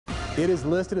It is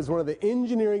listed as one of the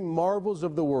engineering marvels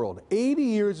of the world. 80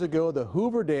 years ago, the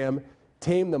Hoover Dam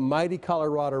tamed the mighty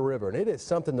Colorado River, and it is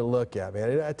something to look at,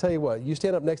 man. I tell you what, you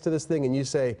stand up next to this thing and you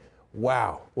say,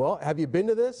 wow. Well, have you been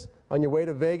to this on your way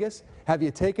to Vegas? Have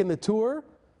you taken the tour?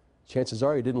 Chances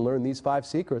are you didn't learn these 5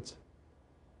 secrets.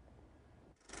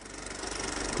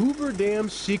 Hoover Dam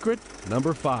secret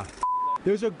number 5.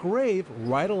 There's a grave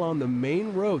right along the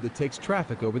main road that takes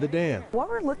traffic over the dam. What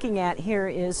we're looking at here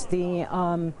is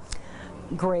the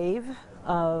grave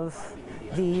of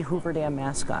the Hoover Dam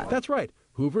mascot. That's right.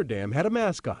 Hoover Dam had a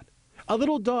mascot, a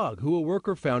little dog who a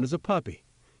worker found as a puppy.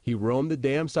 He roamed the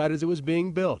dam site as it was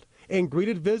being built and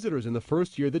greeted visitors in the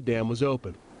first year the dam was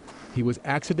open. He was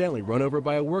accidentally run over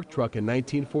by a work truck in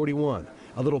 1941.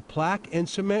 A little plaque and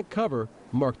cement cover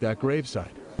marked that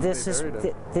gravesite. This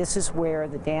is where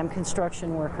the dam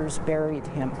construction workers buried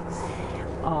him.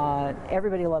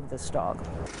 Everybody loved this dog.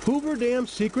 Hoover Dam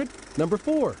secret number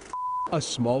 4. A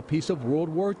small piece of World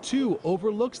War II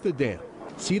overlooks the dam.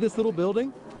 See this little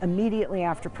building? Immediately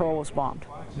after Pearl was bombed,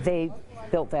 they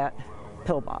built that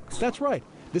pillbox. That's right.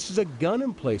 This is a gun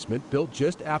emplacement built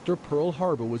just after Pearl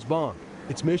Harbor was bombed.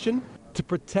 Its mission? To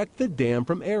protect the dam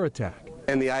from air attack.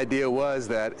 And the idea was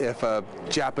that if a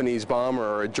Japanese bomber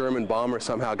or a German bomber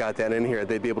somehow got down in here,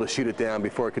 they'd be able to shoot it down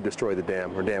before it could destroy the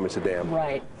dam or damage the dam.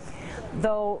 Right.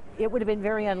 Though it would have been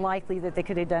very unlikely that they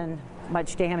could have done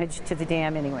much damage to the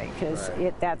dam anyway, because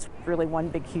that's really one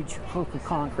big huge hunk of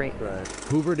concrete. Right.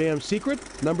 Hoover Dam secret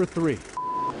number 3.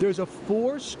 There's a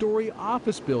 4-story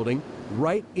office building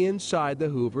right inside the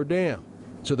Hoover Dam.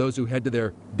 So those who head to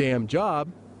their dam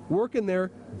job work in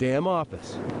their dam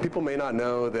office. People may not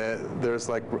know that there's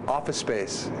like office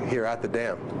space here at the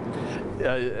dam.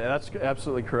 That's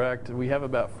absolutely correct. We have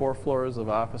about 4 floors of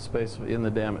office space in the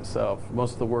dam itself.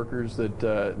 Most of the workers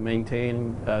that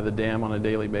maintain the dam on a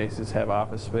daily basis have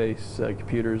office space,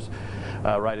 computers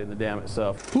right in the dam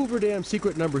itself. Hoover Dam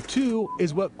secret number 2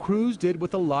 is what crews did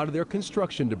with a lot of their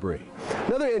construction debris.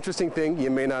 Another interesting thing you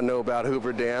may not know about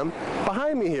Hoover Dam,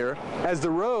 behind me here, as the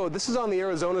road, this is on the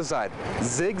Arizona side,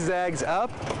 zigzags up,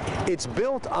 it's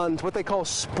built on what they call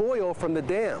spoil from the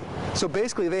dam. So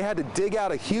basically they had to dig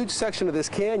out a huge section of this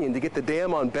canyon to get the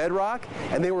dam on bedrock,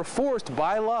 and they were forced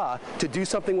by law to do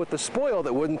something with the spoil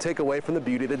that wouldn't take away from the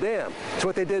beauty of the dam. So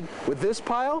what they did with this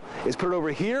pile is put it over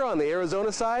here on the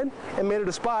Arizona side and made it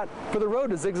a spot for the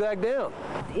road to zigzag down.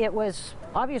 It was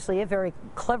obviously a very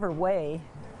clever way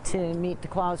to meet the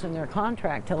clause in their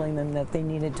contract telling them that they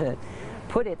needed to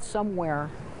put it somewhere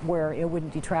where it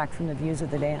wouldn't detract from the views of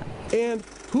the dam. And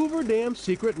Hoover Dam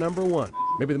secret number 1,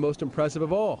 maybe the most impressive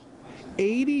of all.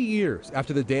 80 years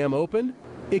after the dam opened,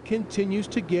 it continues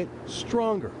to get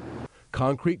stronger.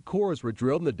 Concrete cores were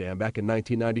drilled in the dam back in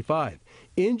 1995.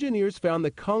 Engineers found the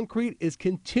concrete is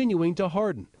continuing to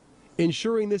harden,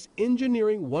 ensuring this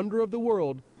engineering wonder of the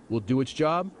world will do its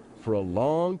job for a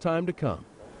long time to come.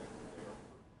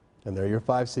 And there are your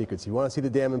 5 secrets. You want to see the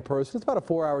dam in person? It's about a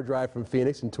 4-hour drive from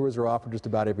Phoenix, and tours are offered just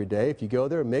about every day. If you go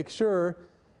there, make sure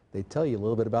they tell you a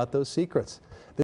little bit about those secrets.